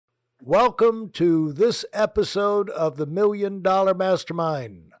Welcome to this episode of the Million Dollar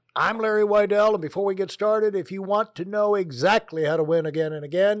Mastermind. I'm Larry Weidel, and before we get started, if you want to know exactly how to win again and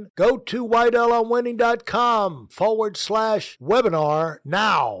again, go to weidelonwinning.com/webinar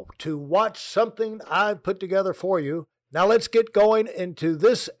now to watch something I've put together for you. Now let's get going into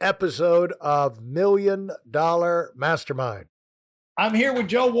this episode of Million Dollar Mastermind. I'm here with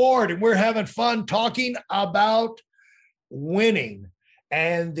Joe Ward, and we're having fun talking about winning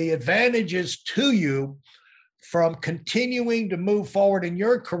and the advantages to you from continuing to move forward in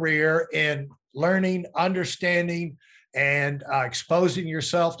your career in learning, understanding, and exposing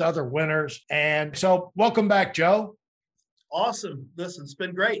yourself to other winners. And so welcome back, Joe. Awesome. Listen, it's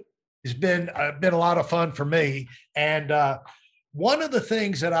been great. It's been a lot of fun for me. And one of the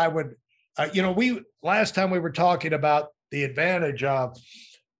things that I would, last time we were talking about the advantage of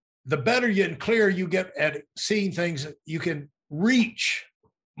the better and clearer you get at seeing things, you can reach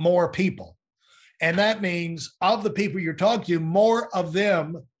more people. And that means of the people you're talking to, more of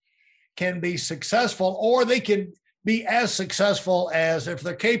them can be successful, or they can be as successful as if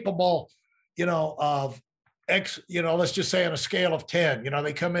they're capable, of X, let's just say on a scale of 10,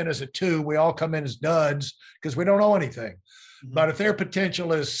 they come in as a 2, we all come in as duds because we don't know anything. Mm-hmm. But if their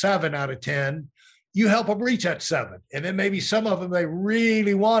potential is 7 out of 10, you help them reach that 7. And then maybe some of them, they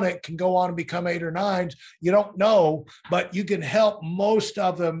really want it, can go on and become 8 or 9s. You don't know, but you can help most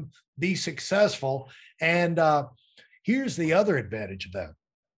of them be successful. And here's the other advantage of that.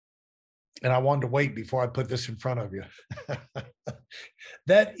 And I wanted to wait before I put this in front of you.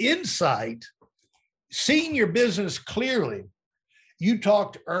 That insight, seeing your business clearly. You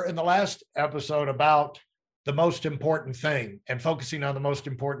talked in the last episode about the most important thing and focusing on the most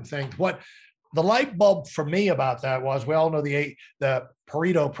important thing. What the light bulb for me about that was, we all know the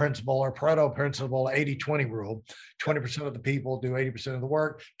Pareto principle or Pareto principle, 80-20 rule. 20% of the people do 80% of the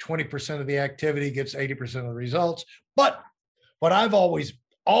work, 20% of the activity gets 80% of the results. But what I've always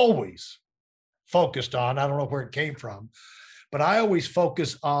focused on, I don't know where it came from, but I always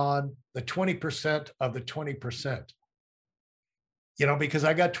focus on the 20% of the 20%. Because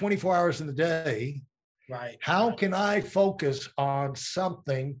I got 24 hours in the day. Right. How can I focus on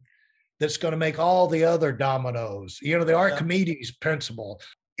something that's going to make all the other dominoes, the Archimedes principle.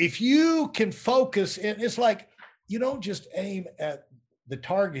 If you can focus, and it's like, you don't just aim at the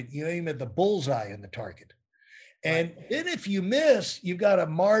target, you aim at the bullseye in the target. And then if you miss, you've got a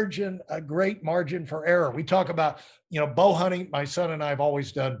great margin for error. We talk about, bow hunting. My son and I have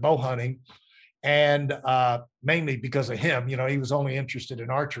always done bow hunting, and mainly because of him, he was only interested in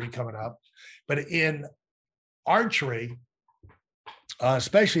archery coming up. But in archery,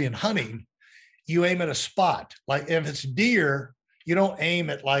 especially in hunting, you aim at a spot. Like if it's deer, you don't aim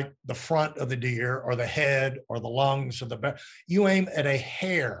at like the front of the deer or the head or the lungs or the back. You aim at a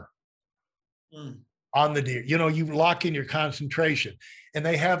hair on the deer. You lock in your concentration. And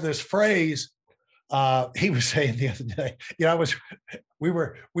they have this phrase, he was saying the other day, we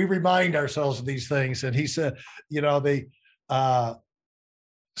remind ourselves of these things. And he said,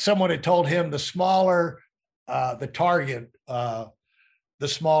 someone had told him the smaller the target, the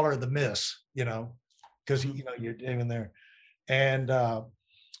smaller the miss, because, you're aiming there. And the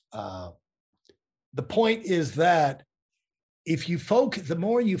point is that if you focus, the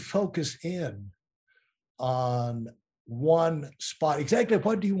more you focus in on one spot, exactly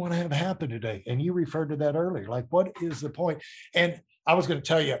what do you want to have happen today? And you referred to that earlier, like, what is the point? And I was going to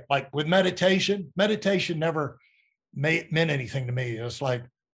tell you, like with meditation never meant anything to me. It's like,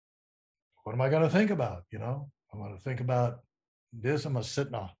 what am I going to think about? I want to think about this. I'm going to sit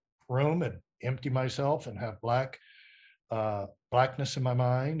in a room and empty myself and have blackness in my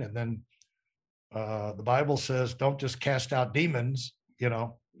mind. And then the Bible says, don't just cast out demons,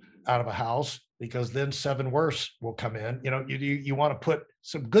 out of a house, because then 7 worse will come in. You want to put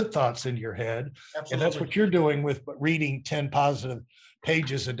some good thoughts into your head. Absolutely. And that's what you're doing with reading 10 positive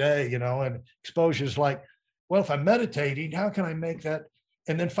pages a day, and exposure is like, well, if I'm meditating, how can I make that?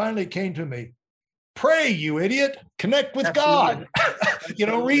 And then finally it came to me, pray, you idiot, connect with God,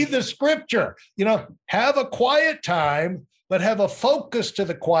 read the scripture, have a quiet time, but have a focus to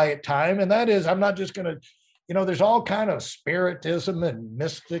the quiet time. And that is, I'm not just going to, there's all kind of spiritism and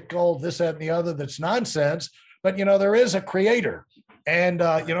mystical, this, that, and the other, that's nonsense, but, there is a creator, and,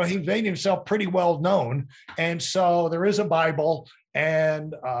 he made himself pretty well known. And so there is a Bible,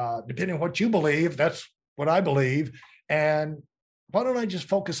 and depending on what you believe, that's what I believe. And why don't I just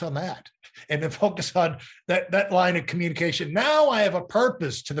focus on that and then focus on that line of communication? Now I have a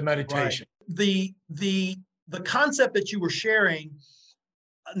purpose to the meditation. Right. The concept that you were sharing,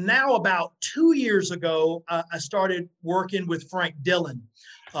 now about 2 years ago, I started working with Frank Dillon.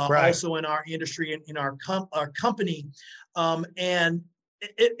 Right. also in our industry and in our company. And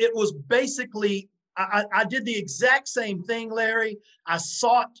it was basically, I did the exact same thing, Larry. I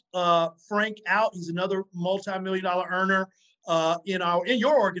sought Frank out. He's another multi-million-dollar earner in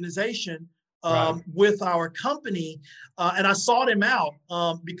your organization. Right. With our company, and I sought him out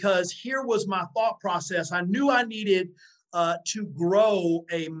because here was my thought process. I knew I needed to grow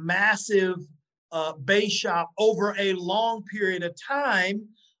a massive base shop over a long period of time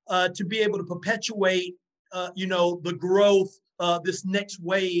to be able to perpetuate, the growth, this next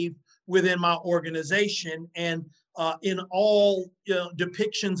wave within my organization. And in all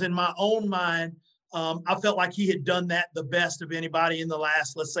depictions in my own mind, I felt like he had done that the best of anybody in the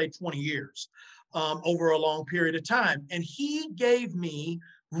last, let's say, 20 years over a long period of time. And he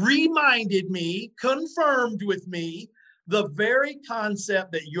reminded me, confirmed with me the very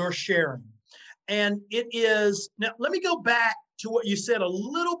concept that you're sharing. And it is, now let me go back to what you said a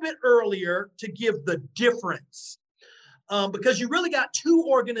little bit earlier to give the difference. Because you really got two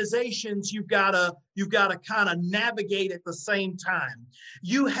organizations you've got to kind of navigate at the same time.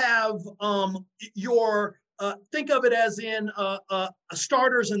 You have your think of it as in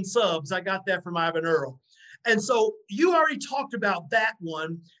starters and subs. I got that from Ivan Earl, and so you already talked about that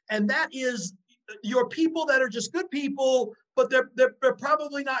one, and that is your people that are just good people, but they're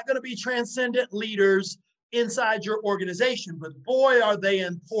probably not going to be transcendent leaders inside your organization. But boy, are they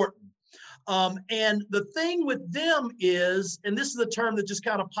important. And the thing with them is, and this is a term that just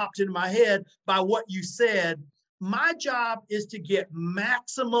kind of popped into my head by what you said, my job is to get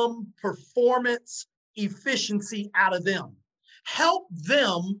maximum performance efficiency out of them. Help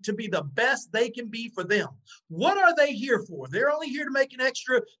them to be the best they can be for them. What are they here for? They're only here to make an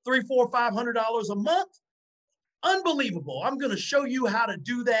extra $300, $400, $500 a month. Unbelievable. I'm going to show you how to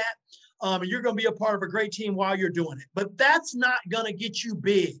do that. And you're going to be a part of a great team while you're doing it. But that's not going to get you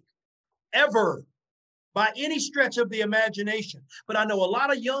big. Ever, by any stretch of the imagination. But I know a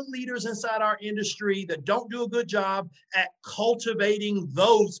lot of young leaders inside our industry that don't do a good job at cultivating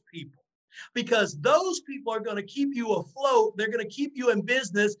those people, because those people are going to keep you afloat. They're going to keep you in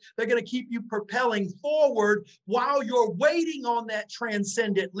business. They're going to keep you propelling forward while you're waiting on that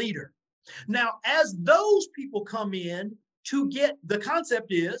transcendent leader. Now, as those people come in the concept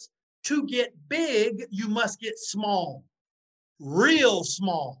is to get big, you must get small, real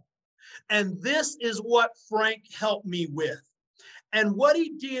small. And this is what Frank helped me with. And what he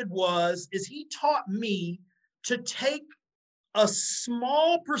did is he taught me to take a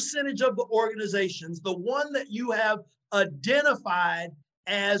small percentage of the organizations, the one that you have identified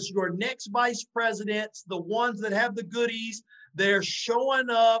as your next vice presidents, the ones that have the goodies, they're showing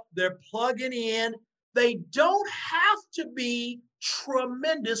up, they're plugging in. They don't have to be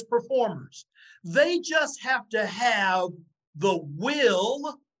tremendous performers. They just have to have the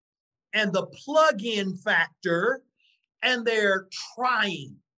will and the plug-in factor, and they're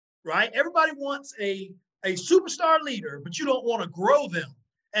trying, right? Everybody wants a superstar leader, but you don't want to grow them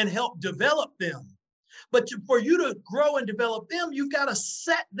and help develop them. But for you to grow and develop them, you've got to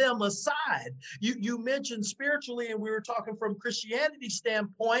set them aside. You mentioned spiritually, and we were talking from Christianity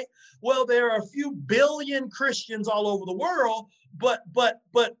standpoint. Well, there are a few billion Christians all over the world, but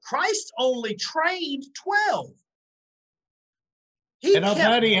Christ only trained 12. And of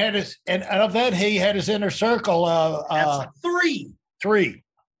that he had his inner circle of three.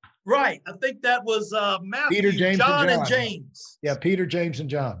 Right. I think that was Matthew, Peter, James, John, and and James. Yeah, Peter, James, and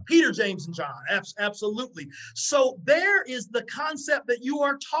John. Peter, James, and John. Absolutely. So there is the concept that you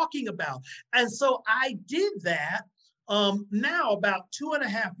are talking about. And so I did that now about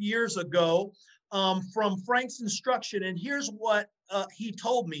 2.5 years ago from Frank's instruction. And here's what he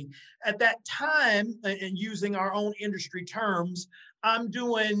told me. At that time, and using our own industry terms, I'm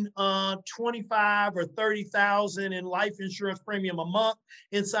doing 25 or 30,000 in life insurance premium a month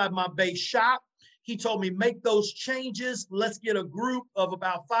inside my base shop. He told me, make those changes. Let's get a group of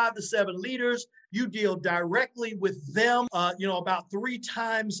about 5 to 7 leaders. You deal directly with them, about 3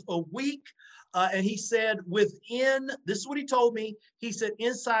 times a week. And he said, this is what he told me. He said,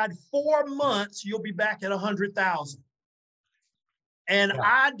 inside 4 months, you'll be back at 100,000. And yeah.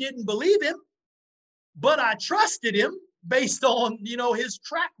 I didn't believe him, but I trusted him based on, his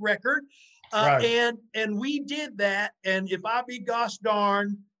track record. Right. And we did that. And if I be gosh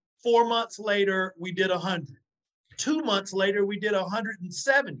darn, 4 months later, we did 100. 2 months later, we did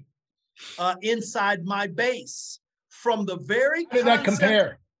 170 inside my base from the very How did that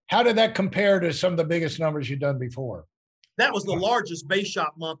compare? How did that compare to some of the biggest numbers you've done before? That was the largest base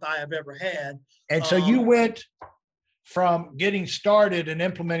shop month I have ever had. And so you went from getting started and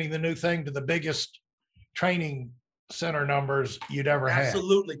implementing the new thing to the biggest training center numbers you'd ever had.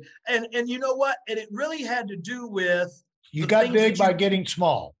 Absolutely. And you know what? And it really had to do with You got big by getting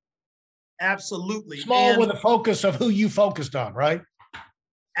small. Absolutely. Small with a focus of who you focused on, right?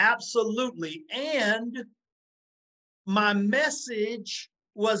 Absolutely. And my message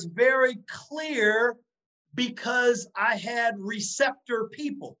was very clear because I had receptor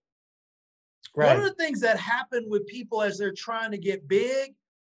people. Right. One of the things that happen with people as they're trying to get big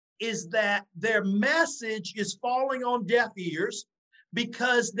is that their message is falling on deaf ears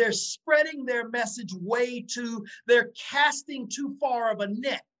because they're spreading their message they're casting too far of a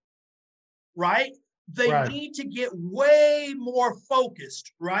net, right? They need to get way more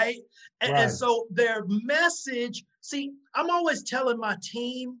focused, right? And so their message, see, I'm always telling my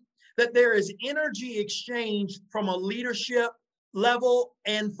team that there is energy exchange from a leadership level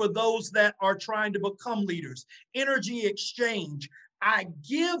and for those that are trying to become leaders. Energy exchange. I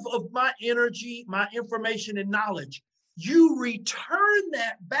give of my energy, my information and knowledge. You return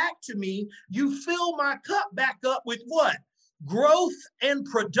that back to me. You fill my cup back up with what? Growth and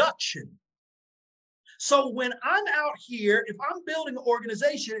production. So when I'm out here, if I'm building an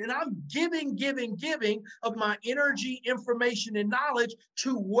organization and I'm giving of my energy, information, and knowledge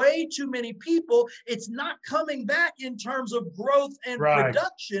to way too many people, it's not coming back in terms of growth and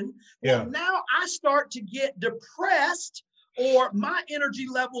production. Well, now I start to get depressed or my energy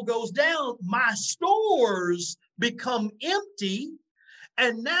level goes down. My stores become empty.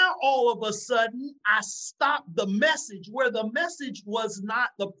 And now all of a sudden I stop the message where the message was not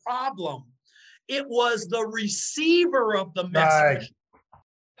the problem. It was the receiver of the message.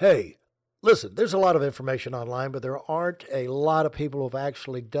 Hey, listen, there's a lot of information online, but there aren't a lot of people who've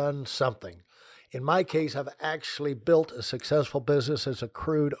actually done something. In my case, I've actually built a successful business that's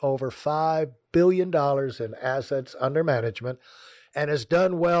accrued over $5 billion in assets under management and has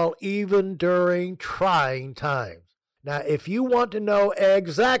done well even during trying times. Now, if you want to know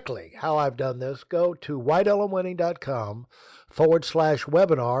exactly how I've done this, go to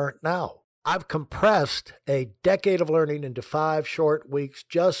whiteelementwinning.com/webinar now. I've compressed a decade of learning into 5 short weeks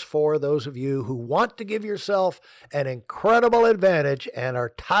just for those of you who want to give yourself an incredible advantage and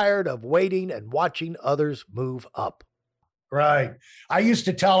are tired of waiting and watching others move up. Right. I used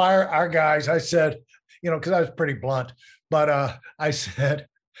to tell our guys, I said, because I was pretty blunt, but I said,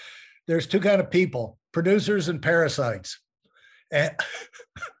 there's 2 kinds of people, producers and parasites. And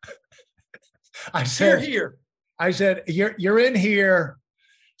I said, you're in here.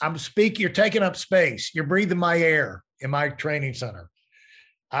 I'm speaking, you're taking up space. You're breathing my air in my training center.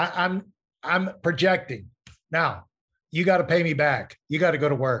 I'm projecting. Now, you got to pay me back. You got to go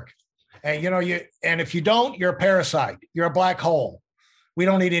to work. And and if you don't, you're a parasite. You're a black hole. We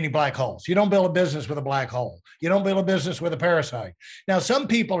don't need any black holes. You don't build a business with a black hole. You don't build a business with a parasite. Now, some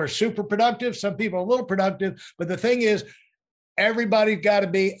people are super productive. Some people are a little productive. But the thing is, everybody's got to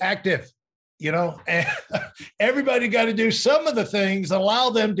be active. And everybody got to do some of the things that allow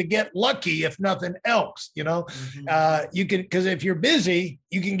them to get lucky, if nothing else, you can, because if you're busy,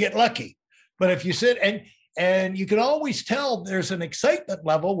 you can get lucky. But if you sit and you can always tell there's an excitement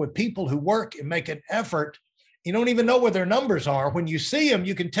level with people who work and make an effort. You don't even know where their numbers are. When you see them,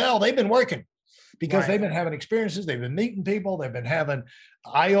 you can tell they've been working because they've been having experiences. They've been meeting people. They've been having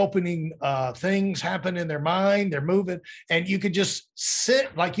eye-opening things happen in their mind. They're moving, and you could just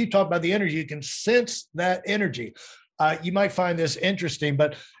sit, like you talked about the energy, you can sense that energy. You might find this interesting,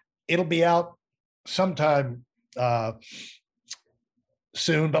 but it'll be out sometime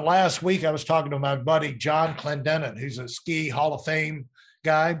soon. But last week I was talking to my buddy, John Clendenin, who's a ski Hall of Fame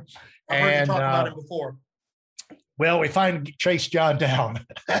guy. I've heard you talk about him before. Well, we finally chased John down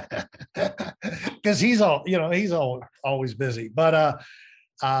because he's always busy. But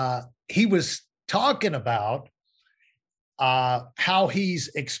he was talking about how he's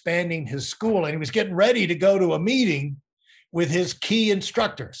expanding his school, and he was getting ready to go to a meeting with his key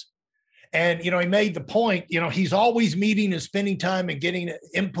instructors. And, he made the point, he's always meeting and spending time and getting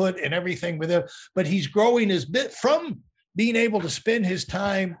input and everything with them, but he's growing his bit from being able to spend his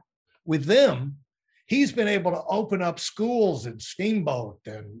time with them. He's been able to open up schools in Steamboat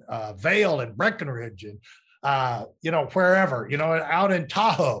and Vail and Breckenridge and, wherever, out in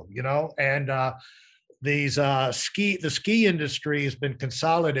Tahoe, and the ski industry has been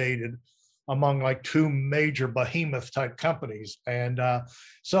consolidated among like 2 major behemoth type companies. And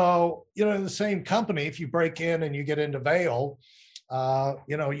so, the same company, if you break in and you get into Vail,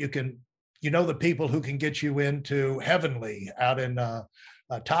 you can, the people who can get you into Heavenly out in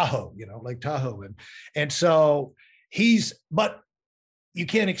Tahoe, Lake Tahoe. And so but you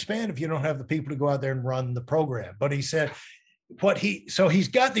can't expand if you don't have the people to go out there and run the program. But he said, so he's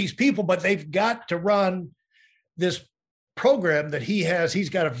got these people, but they've got to run this program that he has. He's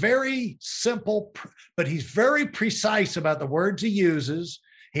got a very simple, but he's very precise about the words he uses.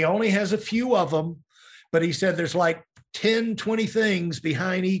 He only has a few of them, but he said there's like 10, 20 things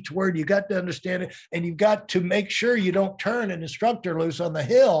behind each word. You got to understand it, and you've got to make sure you don't turn an instructor loose on the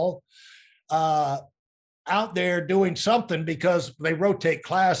hill out there doing something, because they rotate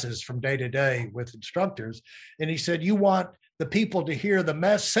classes from day to day with instructors. And he said, you want the people to hear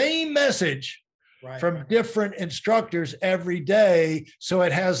the same message from different instructors every day, so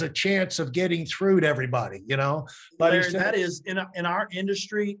it has a chance of getting through to everybody, you know. But Larry, that is in our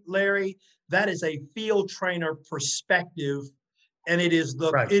industry, Larry, that is a field trainer perspective, and it is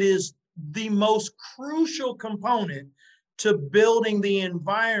the most crucial component to building the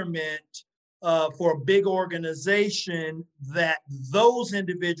environment for a big organization that those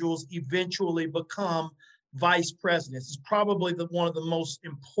individuals eventually become vice presidents. It's probably one of the most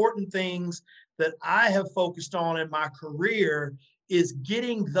important things that I have focused on in my career, is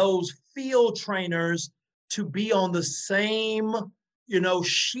getting those field trainers to be on the same,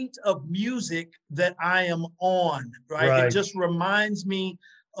 sheet of music that I am on, right? It just reminds me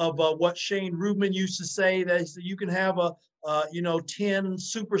of what Shane Rubin used to say, that you can have 10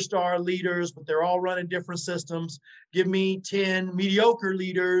 superstar leaders, but they're all running different systems. Give me 10 mediocre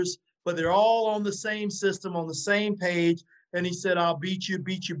leaders, but they're all on the same system, on the same page. And he said, I'll beat you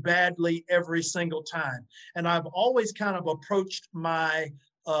badly every single time. And I've always kind of approached my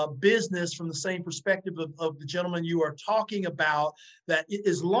business from the same perspective of the gentleman you are talking about, that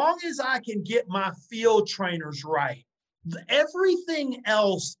as long as I can get my field trainers right, everything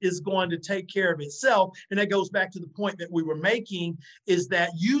else is going to take care of itself. And that goes back to the point that we were making, is that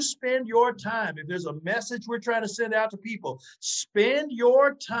you spend your time, if there's a message we're trying to send out to people, spend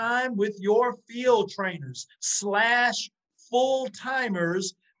your time with your field trainers /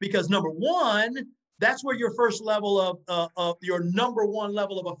 full-timers, because number one, that's where your first level of your number one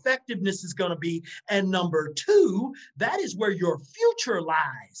level of effectiveness is going to be. And number two, that is where your future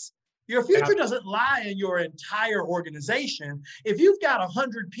lies. Your future doesn't lie in your entire organization. If you've got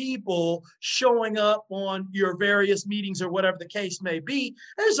 100 people showing up on your various meetings or whatever the case may be,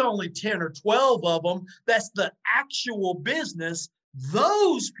 there's only 10 or 12 of them. That's the actual business.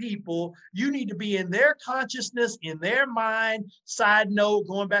 Those people, you need to be in their consciousness, in their mind. Side note,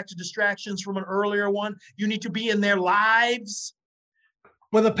 going back to distractions from an earlier one, you need to be in their lives.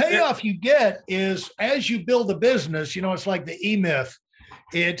 Well, the payoff you get is, as you build a business, it's like the E-Myth.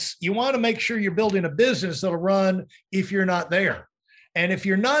 You want to make sure you're building a business that'll run if you're not there. And if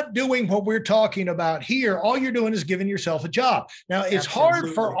you're not doing what we're talking about here, all you're doing is giving yourself a job. Now, it's hard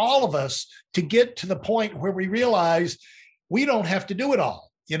for all of us to get to the point where we realize we don't have to do it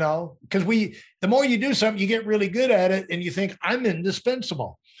all, because the more you do something, you get really good at it, and you think, I'm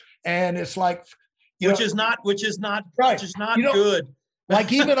indispensable. And it's like, which is not good.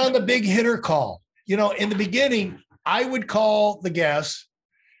 Like even on the big hitter call, in the beginning, I would call the guests,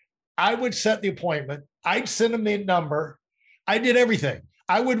 I would set the appointment, I'd send them the number, I did everything.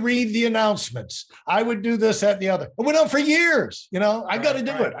 I would read the announcements. I would do this, that, and the other. It went on for years. I got to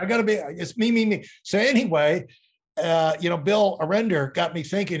do it. I got to be, it's me. So anyway, Bill Arender got me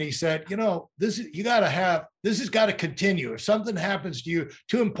thinking. He said, this has got to continue. If something happens to you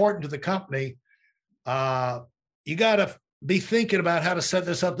too important to the company, you got to be thinking about how to set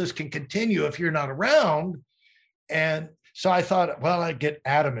this up. This can continue if you're not around. And so I thought, well, I'd get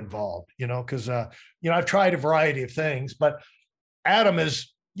Adam involved, because, I've tried a variety of things, but Adam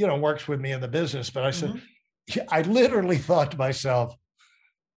is, works with me in the business. But I said, I literally thought to myself,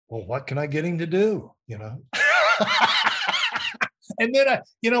 well, what can I get him to do? And then,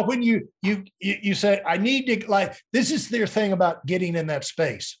 when you say, I need to, this is their thing about getting in that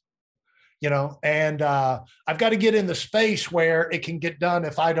space, and I've got to get in the space where it can get done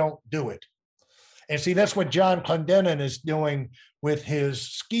if I don't do it. And see, that's what John Clendenin is doing with his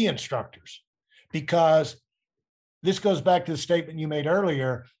ski instructors, because this goes back to the statement you made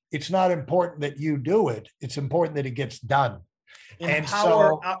earlier. It's not important that you do it. It's important that it gets done.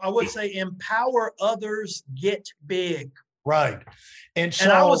 I would say empower others, get big. Right. And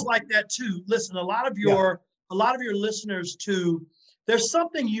I was like that too. Listen, a lot of your listeners too, there's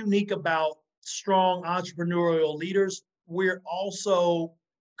something unique about strong entrepreneurial leaders. We're also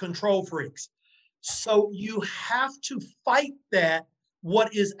control freaks. So you have to fight that,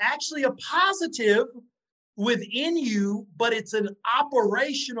 what is actually a positive within you, but it's an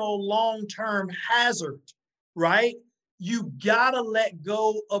operational long-term hazard, right? You gotta let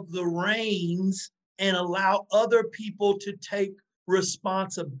go of the reins and allow other people to take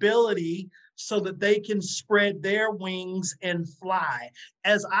responsibility so that they can spread their wings and fly.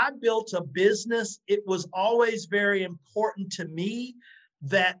 As I built a business, it was always very important to me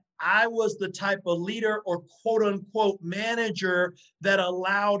that I was the type of leader or quote unquote manager that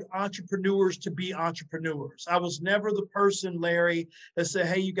allowed entrepreneurs to be entrepreneurs. I was never the person, Larry, that said,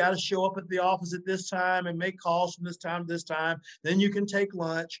 hey, you got to show up at the office at this time and make calls from this time to this time. Then you can take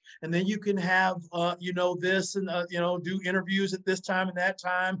lunch and then you can have, this and, do interviews at this time and that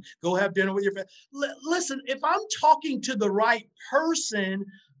time, go have dinner with your family. Listen, if I'm talking to the right person,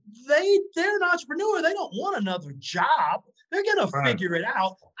 they're an entrepreneur. They don't want another job. They're going to figure it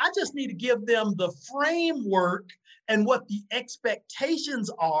out. I just need to give them the framework and what the expectations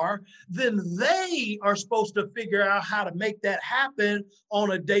are. Then they are supposed to figure out how to make that happen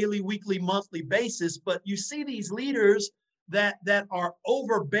on a daily, weekly, monthly basis. But you see these leaders that are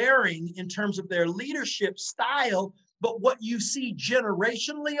overbearing in terms of their leadership style. But what you see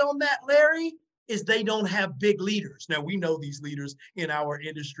generationally on that, Larry, is they don't have big leaders. Now, we know these leaders in our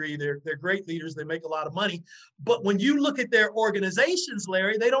industry. They're great leaders. They make a lot of money. But when you look at their organizations,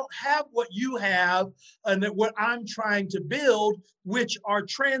 Larry, they don't have what you have and what I'm trying to build, which are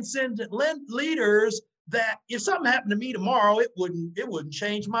transcendent leaders that if something happened to me tomorrow, it wouldn't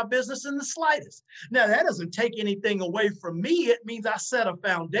change my business in the slightest. Now, that doesn't take anything away from me. It means I set a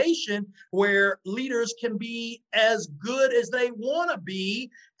foundation where leaders can be as good as they want to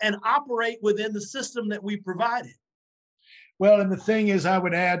be and operate within the system that we provided. Well, and the thing is, I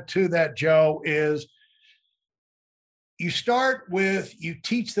would add to that, Joe, is you start with, you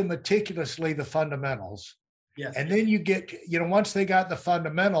teach them meticulously the fundamentals. Yes. And then you get, once they got the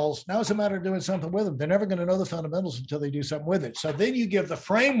fundamentals, now it's a matter of doing something with them. They're never going to know the fundamentals until they do something with it. So then you give the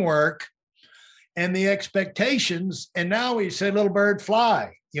framework and the expectations. And now we say, little bird,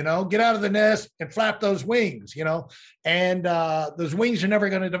 fly, get out of the nest and flap those wings, and those wings are never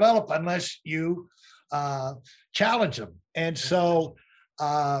going to develop unless you challenge them. And so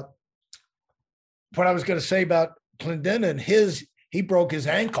what I was going to say about Clendenin, he broke his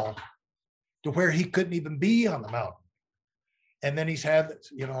ankle to where he couldn't even be on the mountain. And then he's had,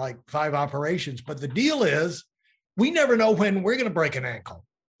 like 5 operations. But the deal is, we never know when we're going to break an ankle.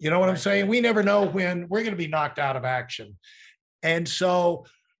 You know what I'm saying? We never know when we're going to be knocked out of action. And so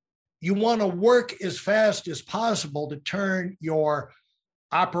you want to work as fast as possible to turn your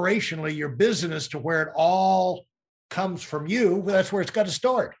business to where it all comes from you. That's where it's got to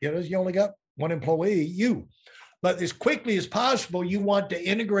start. You only got one employee, you. But as quickly as possible, you want to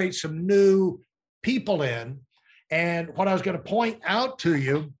integrate some new people in. And what I was going to point out to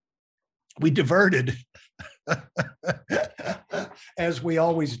you, we diverted, as we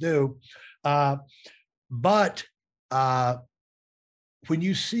always do. But when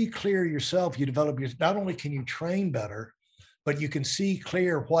you see clear yourself, you develop not only can you train better, but you can see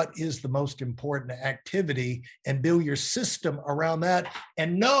clear what is the most important activity and build your system around that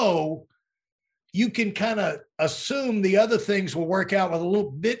and know you can kind of assume the other things will work out with a little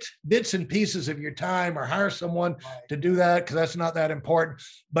bits and pieces of your time, or hire someone to do that because that's not that important.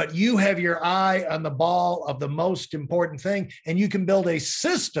 But you have your eye on the ball of the most important thing, and you can build a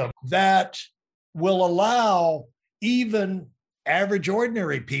system that will allow even average,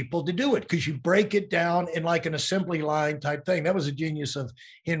 ordinary people to do it because you break it down in like an assembly line type thing. That was a genius of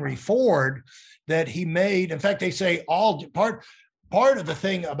Henry Ford that he made. In fact, they say part of the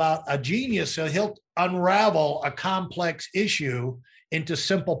thing about a genius, he'll unravel a complex issue into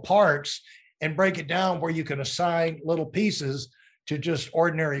simple parts and break it down where you can assign little pieces to just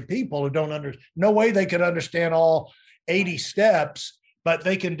ordinary people who don't no way they could understand all 80 steps, but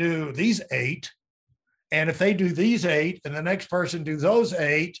they can do these 8. And if they do these 8 and the next person do those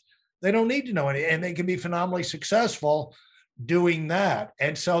 8, they don't need to know any, and they can be phenomenally successful doing that.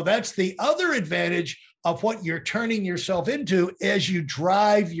 And so that's the other advantage of what you're turning yourself into as you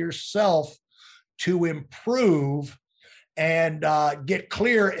drive yourself to improve and get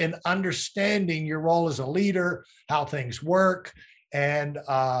clear in understanding your role as a leader, how things work. And,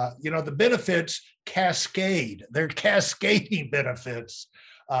 the benefits cascade. They're cascading benefits,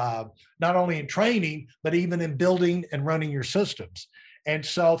 not only in training, but even in building and running your systems. And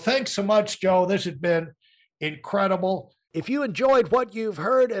so thanks so much, Joe. This has been incredible. If you enjoyed what you've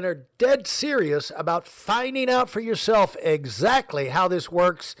heard and are dead serious about finding out for yourself exactly how this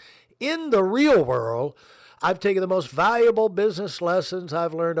works in the real world, I've taken the most valuable business lessons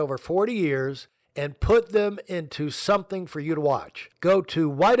I've learned over 40 years and put them into something for you to watch. Go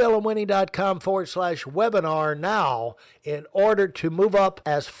to whiteelementwinning.com/webinar now in order to move up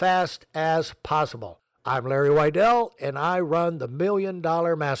as fast as possible. I'm Larry Weidel, and I run the $1 Million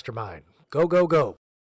Mastermind. Go, go, go.